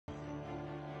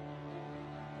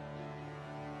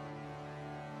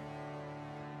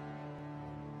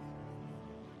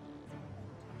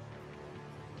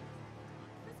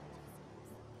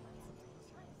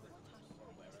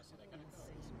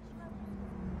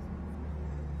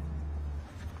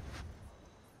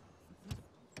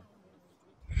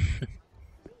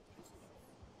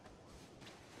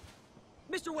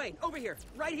Mr. Wayne, over here,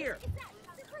 right here.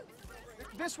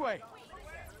 This way.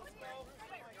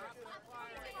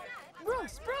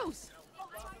 Bruce!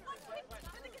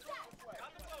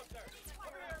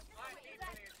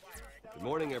 Good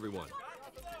morning, everyone.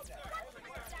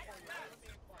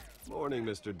 Morning,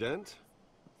 Mr. Dent.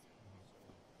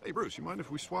 Hey, Bruce, you mind if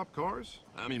we swap cars?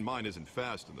 I mean, mine isn't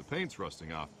fast and the paint's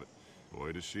rusting off, but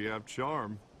boy, does she have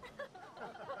charm.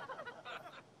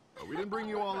 We didn't bring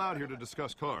you all out here to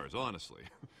discuss cars, honestly.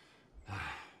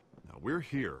 Now, we're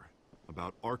here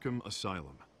about Arkham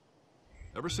Asylum.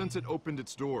 Ever since it opened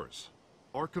its doors,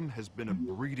 Arkham has been a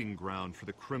breeding ground for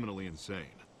the criminally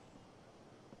insane.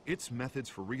 Its methods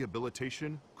for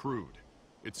rehabilitation, crude.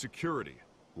 Its security,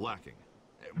 lacking.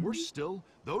 And worse still,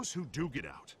 those who do get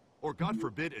out, or God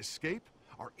forbid escape,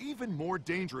 are even more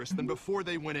dangerous than before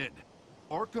they went in.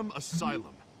 Arkham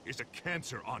Asylum is a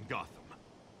cancer on Gotham.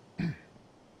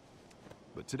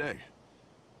 But today,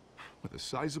 with a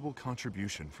sizable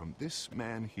contribution from this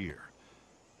man here,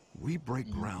 we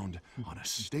break ground on a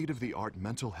state-of-the-art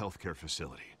mental health care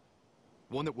facility.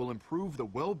 One that will improve the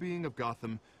well-being of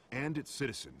Gotham and its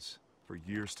citizens for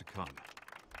years to come.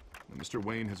 Now, Mr.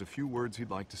 Wayne has a few words he'd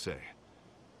like to say.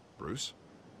 Bruce?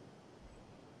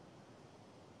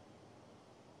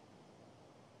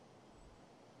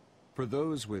 For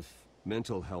those with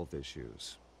mental health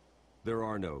issues, there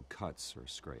are no cuts or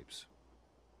scrapes.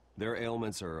 Their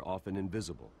ailments are often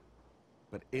invisible,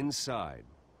 but inside,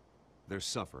 they're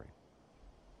suffering.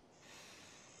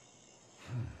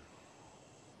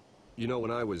 You know,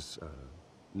 when I was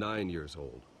 9 years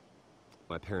old,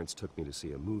 my parents took me to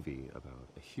see a movie about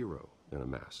a hero in a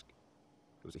mask.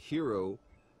 It was a hero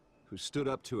who stood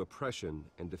up to oppression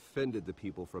and defended the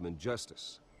people from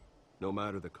injustice, no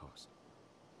matter the cost.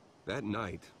 That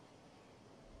night,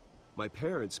 my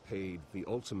parents paid the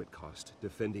ultimate cost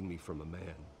defending me from a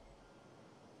man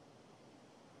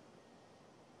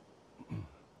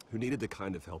who needed the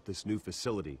kind of help this new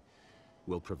facility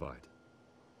will provide.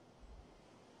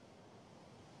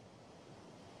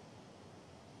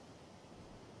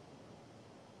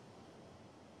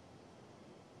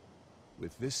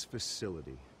 With this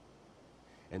facility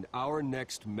and our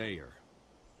next mayor,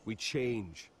 we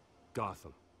change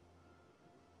Gotham.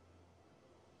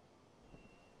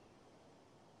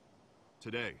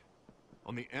 Today,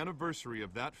 on the anniversary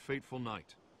of that fateful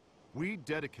night, we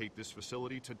dedicate this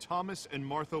facility to Thomas and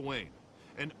Martha Wayne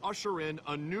and usher in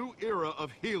a new era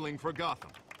of healing for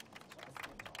Gotham.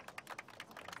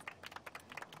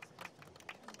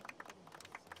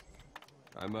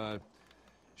 I'm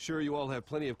sure you all have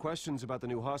plenty of questions about the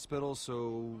new hospital,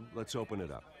 so let's open it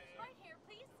up.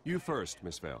 You first,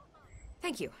 Miss Vale.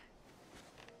 Thank you.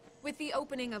 With the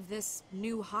opening of this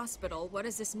new hospital, what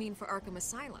does this mean for Arkham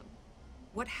Asylum?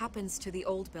 What happens to the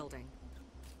old building?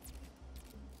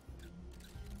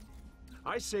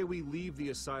 I say we leave the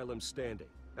asylum standing,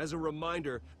 as a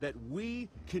reminder that we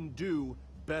can do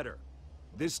better.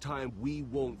 This time, we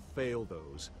won't fail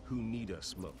those who need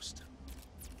us most.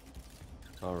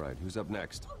 All right, who's up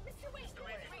next?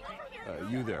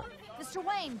 You there. Mr.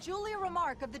 Wayne, Julia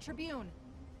Remark of the Tribune.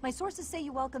 My sources say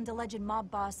you welcomed alleged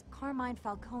mob boss Carmine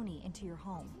Falcone into your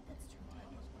home.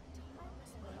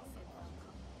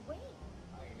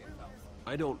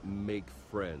 I don't make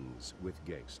friends with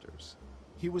gangsters.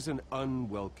 He was an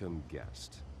unwelcome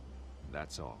guest.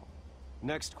 That's all.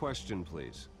 Next question,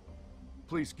 please.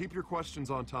 Please keep your questions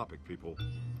on topic, people.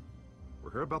 We're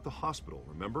here about the hospital,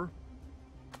 remember?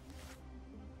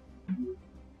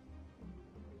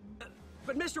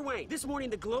 But Mr. Wayne, this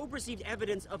morning the Globe received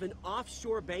evidence of an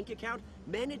offshore bank account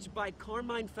managed by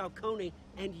Carmine Falcone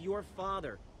and your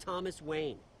father, Thomas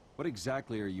Wayne. What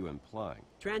exactly are you implying?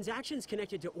 Transactions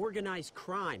connected to organized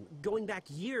crime going back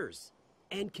years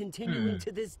and continuing to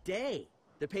this day.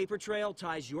 The paper trail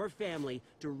ties your family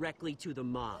directly to the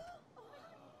mob.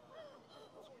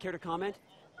 Care to comment?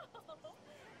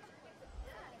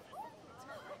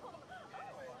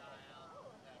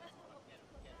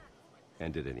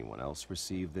 And did anyone else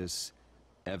receive this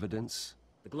evidence?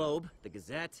 The Globe, the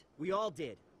Gazette, we all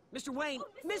did. Mr. Wayne,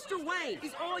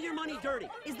 is all your money dirty?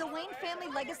 Is the Wayne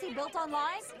family legacy built on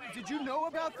lies? Did you know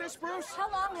about this, Bruce? How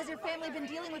long has your family been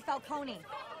dealing with Falcone?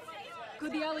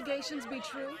 Could the allegations be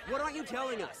true? What aren't you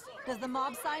telling us? Does the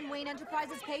mob sign Wayne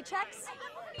Enterprises paychecks?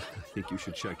 I think you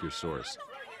should check your source.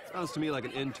 Sounds to me like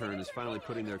an intern is finally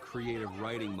putting their creative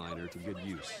writing minor to good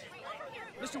use.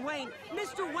 Mr. Wayne!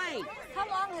 How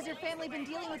long has your family been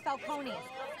dealing with Falcone?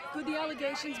 Could the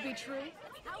allegations be true?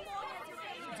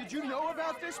 Did you know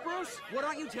about this, Bruce? What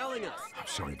aren't you telling us? I'm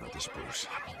sorry about this, Bruce.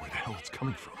 I don't know where the hell it's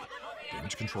coming from.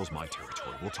 Damage control's my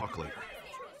territory. We'll talk later.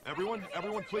 Everyone,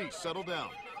 please, settle down.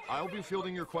 I'll be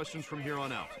fielding your questions from here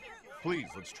on out. Please,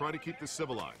 let's try to keep this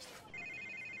civilized.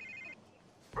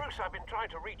 Bruce, I've been trying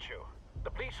to reach you.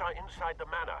 The police are inside the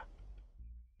manor.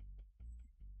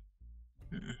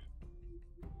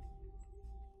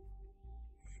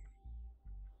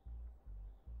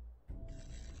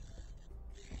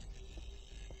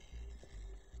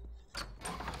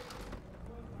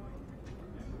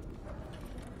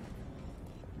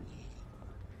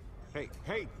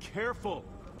 Hey, careful!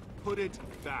 Put it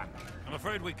back. I'm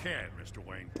afraid we can't, Mr.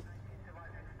 Wayne.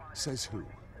 Says who?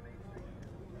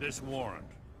 This warrant.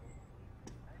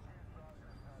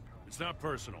 It's not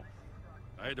personal.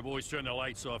 I had the boys turn the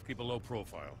lights off, keep a low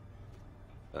profile.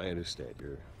 I understand.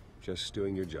 You're just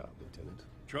doing your job, Lieutenant.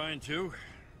 Trying to.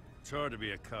 It's hard to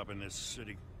be a cop in this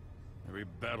city. Every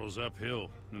battle's uphill,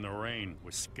 in the rain,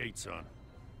 with skates on.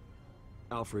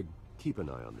 Alfred, keep an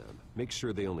eye on them. Make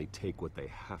sure they only take what they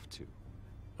have to.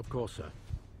 Of course, sir.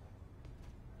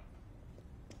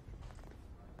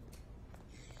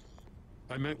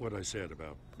 I meant what I said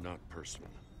about not personal.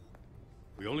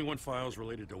 We only want files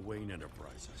related to Wayne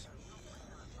Enterprises.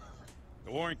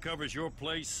 The warrant covers your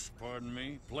place, pardon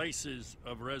me, places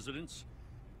of residence,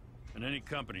 and any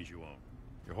companies you own.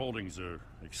 Your holdings are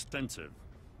extensive.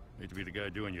 Hate to be the guy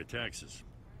doing your taxes.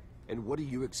 And what do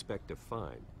you expect to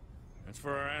find? That's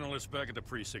for our analysts back at the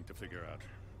precinct to figure out.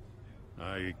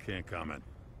 I can't comment.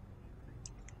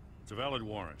 It's a valid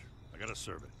warrant. I gotta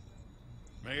serve it.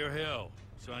 Mayor Hill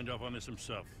signed off on this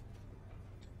himself.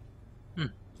 As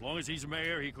long as he's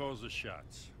mayor, he calls the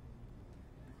shots.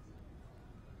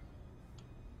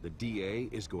 The DA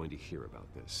is going to hear about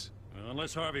this. Well,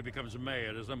 unless Harvey becomes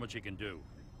mayor, there's not much he can do.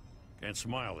 Can't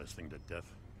smile this thing to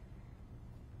death.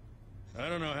 I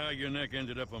don't know how your neck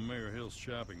ended up on Mayor Hill's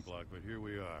chopping block, but here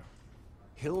we are.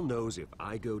 Hill knows if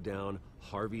I go down,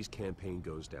 Harvey's campaign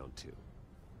goes down too.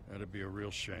 That'd be a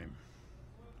real shame.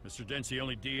 Mr. Dent's the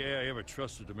only DA I ever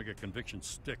trusted to make a conviction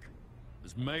stick.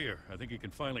 As mayor, I think he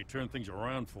can finally turn things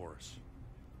around for us.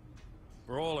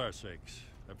 For all our sakes,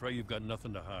 I pray you've got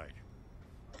nothing to hide.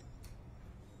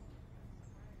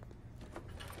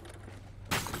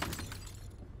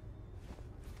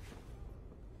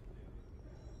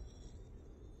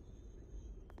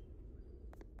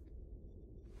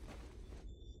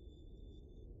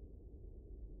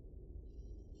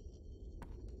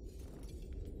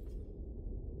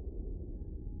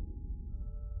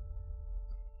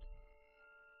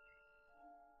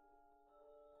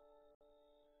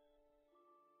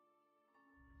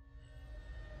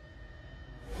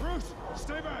 Bruce,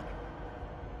 stay back!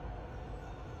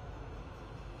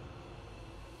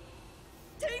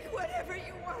 Take whatever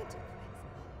you want.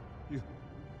 You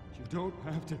don't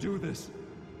have to do this.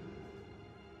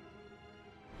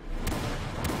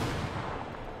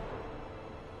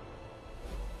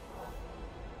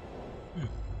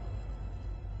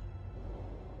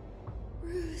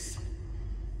 Bruce.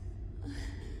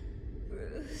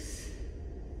 Bruce.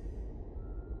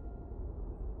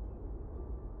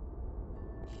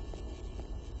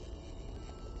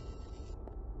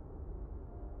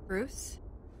 Bruce?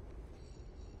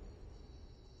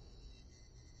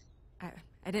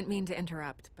 I didn't mean to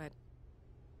interrupt, but...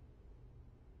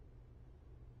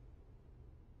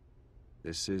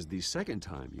 This is the second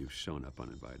time you've shown up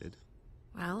uninvited.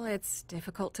 Well, it's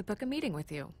difficult to book a meeting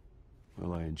with you.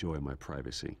 Well, I enjoy my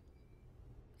privacy.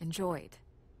 Enjoyed.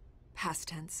 Past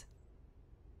tense.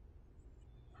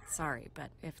 Sorry, but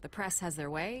if the press has their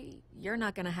way, you're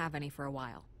not gonna have any for a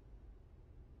while.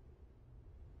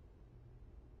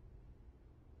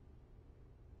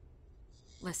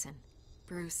 Listen,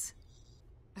 Bruce.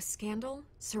 A scandal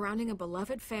surrounding a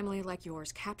beloved family like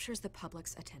yours captures the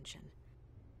public's attention.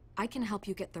 I can help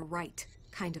you get the right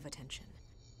kind of attention.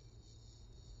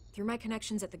 Through my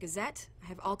connections at the Gazette, I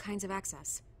have all kinds of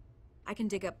access. I can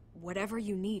dig up whatever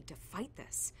you need to fight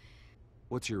this.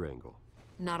 What's your angle?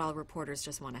 Not all reporters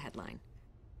just want a headline.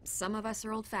 Some of us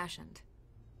are old-fashioned.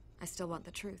 I still want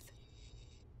the truth.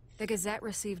 The Gazette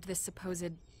received this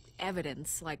supposed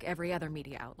evidence like every other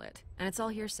media outlet, and it's all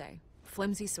hearsay.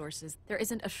 Flimsy sources. There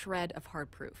isn't a shred of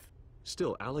hard proof.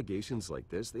 Still, allegations like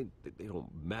this, they don't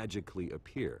magically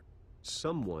appear.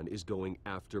 Someone is going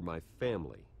after my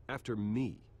family, after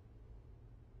me.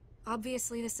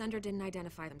 Obviously, the sender didn't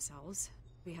identify themselves.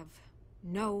 We have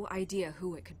no idea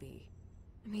who it could be.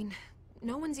 I mean,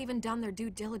 no one's even done their due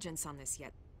diligence on this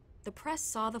yet. The press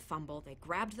saw the fumble, they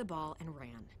grabbed the ball and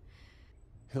ran.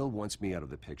 Hill wants me out of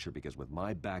the picture because with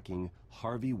my backing,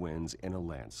 Harvey wins in a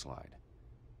landslide.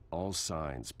 All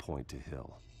signs point to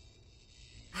Hill.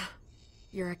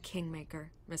 You're a kingmaker,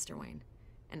 Mr. Wayne.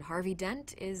 And Harvey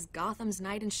Dent is Gotham's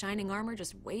knight in shining armor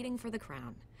just waiting for the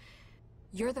crown.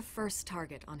 You're the first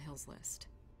target on Hill's list.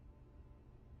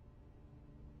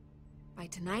 By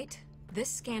tonight, this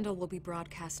scandal will be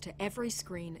broadcast to every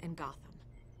screen in Gotham.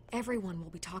 Everyone will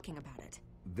be talking about it.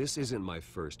 This isn't my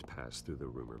first pass through the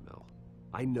rumor mill.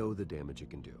 I know the damage it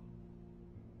can do.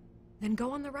 Then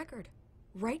go on the record.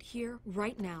 Right here,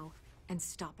 right now, and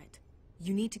stop it.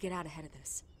 You need to get out ahead of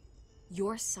this.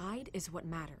 Your side is what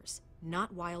matters,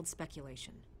 not wild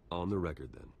speculation. On the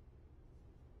record, then.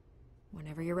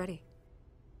 Whenever you're ready.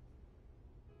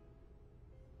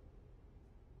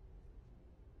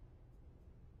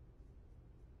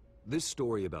 This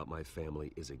story about my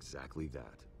family is exactly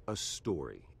that. A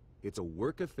story. It's a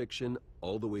work of fiction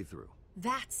all the way through.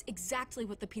 That's exactly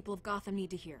what the people of Gotham need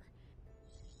to hear.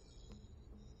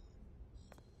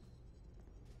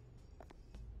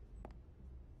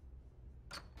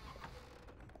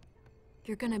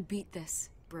 You're gonna beat this,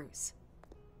 Bruce.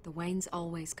 The Waynes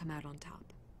always come out on top.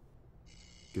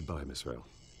 Goodbye, Miss Vale.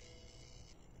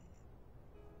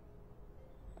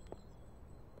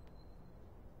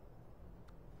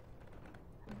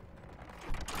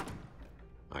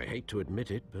 I hate to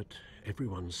admit it, but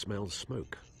everyone smells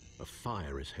smoke. A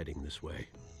fire is heading this way.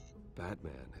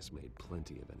 Batman has made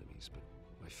plenty of enemies, but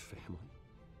my family?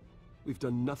 We've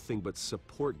done nothing but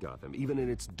support Gotham, even in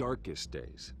its darkest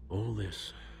days. All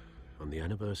this on the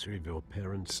anniversary of your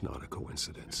parents'... It's not a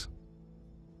coincidence.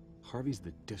 Harvey's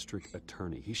the district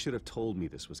attorney. He should have told me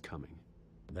this was coming.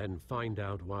 Then find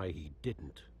out why he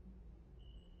didn't.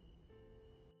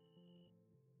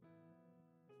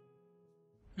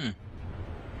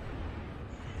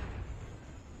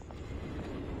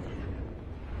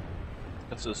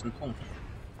 Das ist ein Punkt.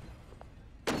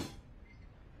 A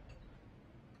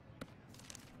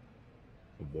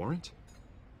warrant?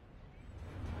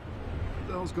 What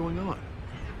the hell's going on?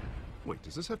 Wait,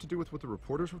 does this have to do with what the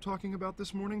reporters were talking about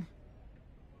this morning?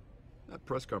 That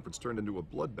press conference turned into a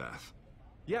bloodbath.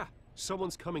 Yeah,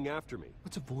 someone's coming after me.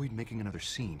 Let's avoid making another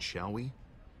scene, shall we?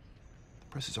 The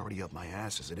press is already up my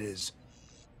ass as it is.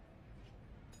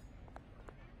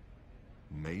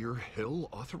 Mayor Hill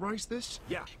authorized this?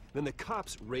 Yeah, then the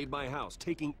cops raid my house,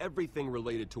 taking everything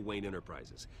related to Wayne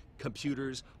Enterprises.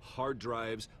 Computers, hard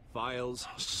drives, files.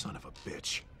 Oh, son of a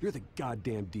bitch. You're the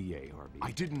goddamn DA, Harvey.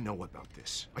 I didn't know about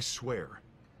this. I swear.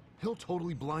 Hill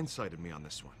totally blindsided me on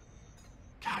this one.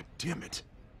 God damn it.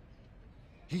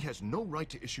 He has no right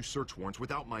to issue search warrants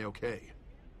without my okay.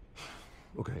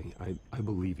 Okay, I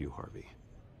believe you, Harvey.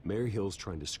 Mayor Hill's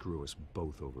trying to screw us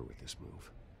both over with this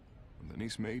move. And then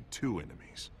he's made two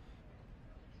enemies.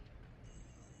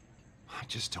 I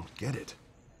just don't get it.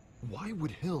 Why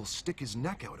would Hill stick his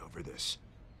neck out over this?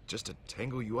 Just to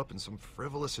tangle you up in some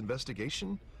frivolous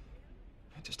investigation?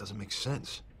 It just doesn't make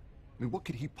sense. I mean, what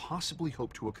could he possibly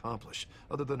hope to accomplish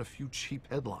other than a few cheap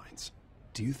headlines?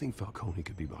 Do you think Falcone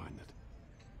could be behind it?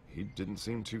 He didn't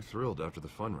seem too thrilled after the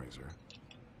fundraiser.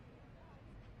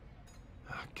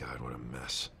 Oh, God, what a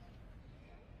mess.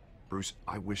 Bruce,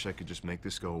 I wish I could just make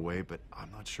this go away, but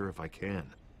I'm not sure if I can.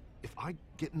 If I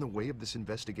get in the way of this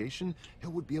investigation,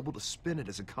 Hill would be able to spin it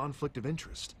as a conflict of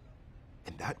interest.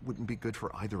 And that wouldn't be good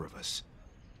for either of us.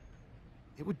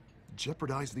 It would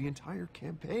jeopardize the entire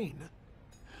campaign.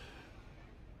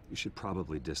 You should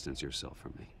probably distance yourself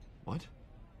from me. What?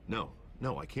 No,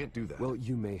 I can't do that. Well,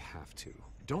 you may have to.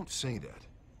 Don't say that.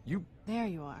 You... There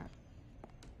you are.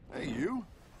 Hey, you?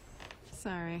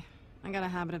 Sorry. I got a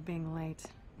habit of being late.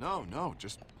 No,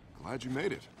 just glad you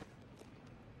made it.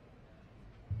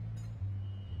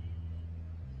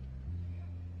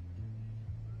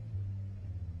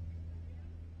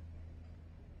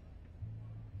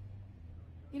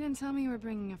 You didn't tell me you were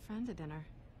bringing a friend to dinner.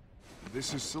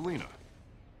 This is Selina.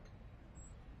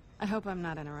 I hope I'm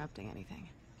not interrupting anything.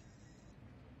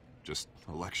 Just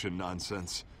election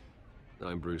nonsense.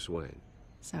 I'm Bruce Wayne.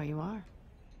 So you are.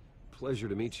 Pleasure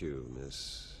to meet you,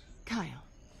 Miss... Kyle.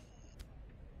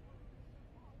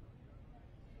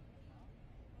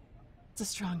 It's a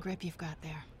strong grip you've got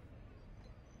there.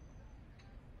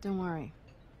 Don't worry.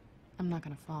 I'm not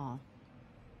gonna fall.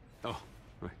 Oh,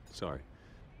 right, sorry.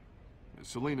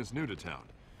 Selina's new to town.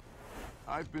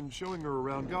 I've been showing her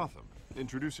around Gotham,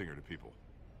 introducing her to people.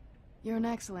 You're an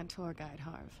excellent tour guide,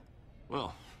 Harv.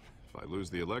 Well, if I lose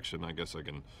the election, I guess I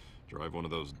can drive one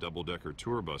of those double-decker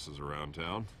tour buses around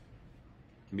town.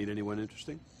 Meet anyone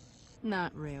interesting?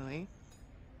 Not really.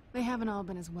 They haven't all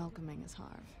been as welcoming as Harv.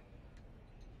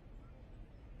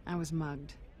 I was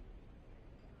mugged.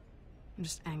 I'm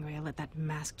just angry I let that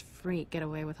masked freak get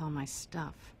away with all my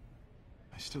stuff.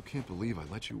 I still can't believe I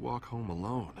let you walk home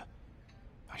alone.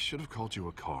 I should have called you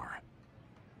a car.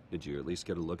 Did you at least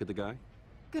get a look at the guy?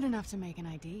 Good enough to make an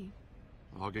ID.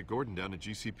 I'll get Gordon down to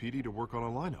GCPD to work on a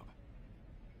lineup.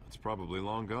 It's probably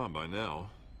long gone by now.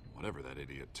 Whatever that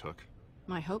idiot took.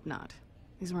 I hope not.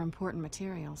 These were important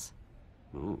materials.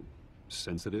 Ooh,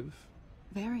 sensitive?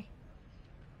 Very.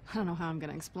 I don't know how I'm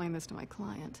gonna explain this to my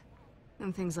client.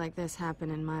 When things like this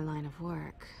happen in my line of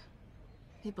work,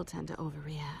 people tend to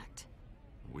overreact.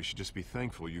 We should just be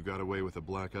thankful you got away with a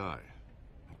black eye.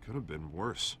 It could have been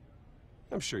worse.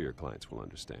 I'm sure your clients will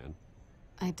understand.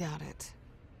 I doubt it.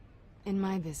 In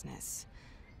my business,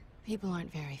 people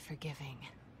aren't very forgiving.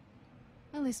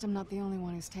 At least I'm not the only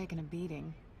one who's taken a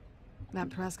beating. That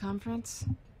press conference?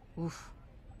 Oof.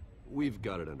 We've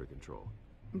got it under control.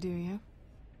 Do you?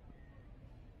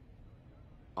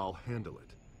 I'll handle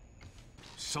it.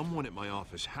 Someone at my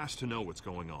office has to know what's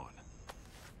going on.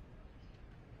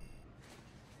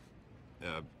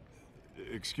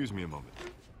 Excuse me a moment.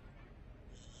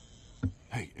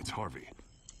 Hey, it's Harvey.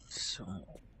 So.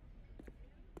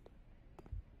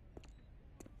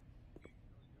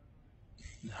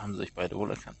 Da haben sich beide wohl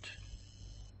erkannt.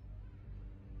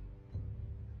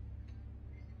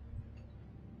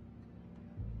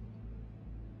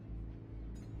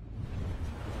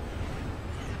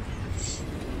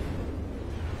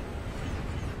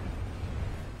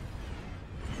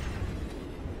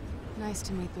 Nice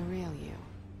to meet the real you.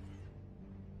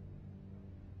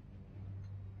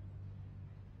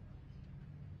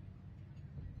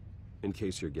 In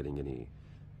case you're getting any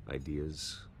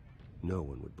ideas, no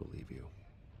one would believe you.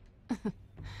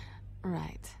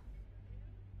 Right.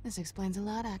 This explains a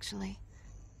lot, actually.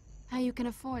 How you can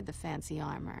afford the fancy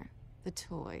armor, the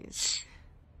toys.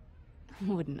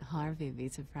 Wouldn't Harvey be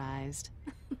surprised?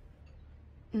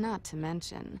 Not to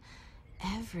mention,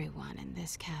 everyone in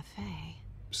this cafe.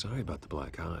 Sorry about the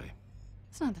black eye.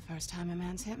 It's not the first time a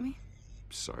man's hit me.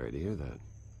 Sorry to hear that.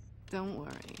 Don't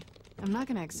worry. I'm not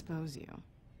gonna expose you.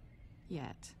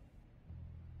 Yet.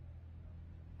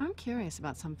 I'm curious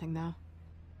about something, though.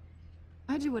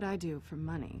 I do what I do for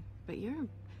money, but you're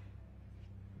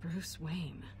Bruce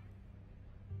Wayne.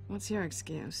 What's your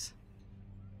excuse?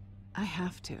 I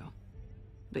have to.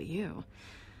 But you...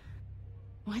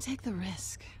 why take the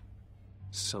risk?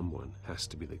 Someone has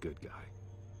to be the good guy.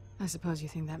 I suppose you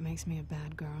think that makes me a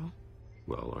bad girl?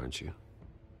 Well, aren't you?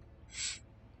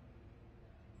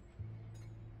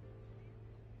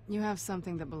 You have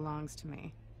something that belongs to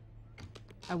me.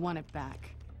 I want it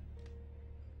back.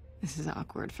 This is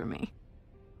awkward for me.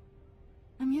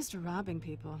 I'm used to robbing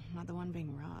people, not the one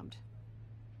being robbed.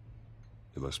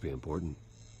 It must be important.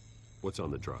 What's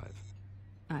on the drive?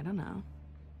 I don't know.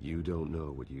 You don't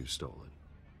know what you've stolen.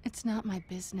 It's not my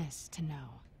business to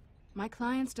know. My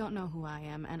clients don't know who I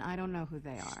am, and I don't know who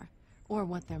they are, or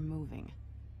what they're moving.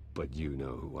 But you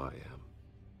know who I am.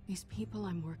 These people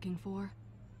I'm working for,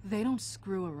 they don't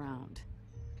screw around.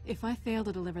 If I fail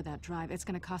to deliver that drive, it's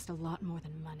gonna cost a lot more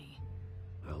than money.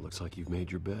 Well, looks like you've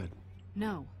made your bed.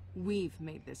 No, we've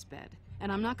made this bed,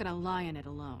 and I'm not gonna lie in it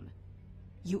alone.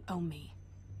 You owe me.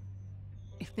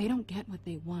 If they don't get what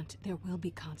they want, there will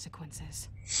be consequences.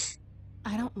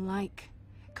 I don't like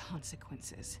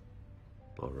consequences.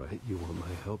 All right, you want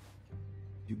my help?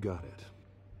 You got it.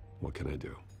 What can I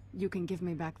do? You can give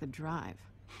me back the drive.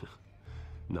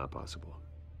 Not possible.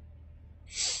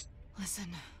 Listen,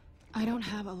 I don't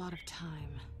have a lot of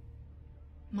time.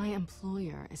 My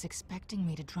employer is expecting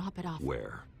me to drop it off.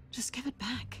 Where? Just give it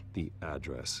back. The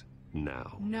address,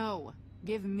 now. No,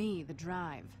 give me the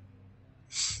drive.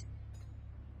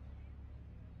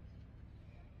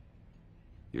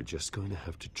 You're just going to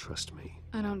have to trust me.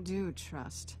 I don't do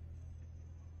trust.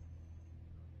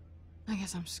 I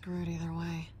guess I'm screwed either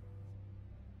way.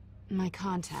 My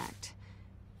contact,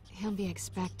 he'll be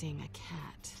expecting a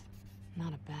cat,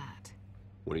 not a bat.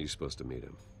 When are you supposed to meet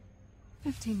him?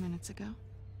 15 minutes ago.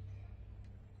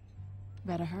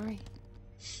 Better hurry.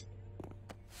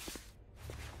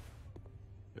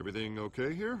 Everything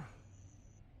okay here?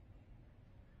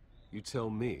 You tell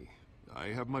me. I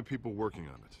have my people working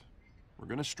on it. We're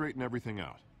gonna straighten everything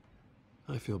out.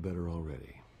 I feel better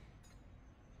already.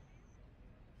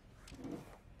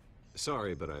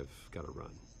 Sorry, but I've got to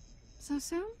run. So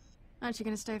soon? Aren't you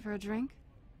gonna stay for a drink?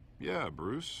 Yeah,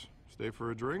 Bruce. Stay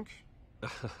for a drink?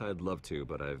 I'd love to,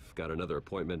 but I've got another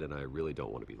appointment and I really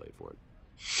don't want to be late for it.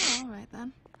 Oh, all right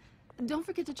then. Don't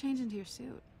forget to change into your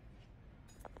suit.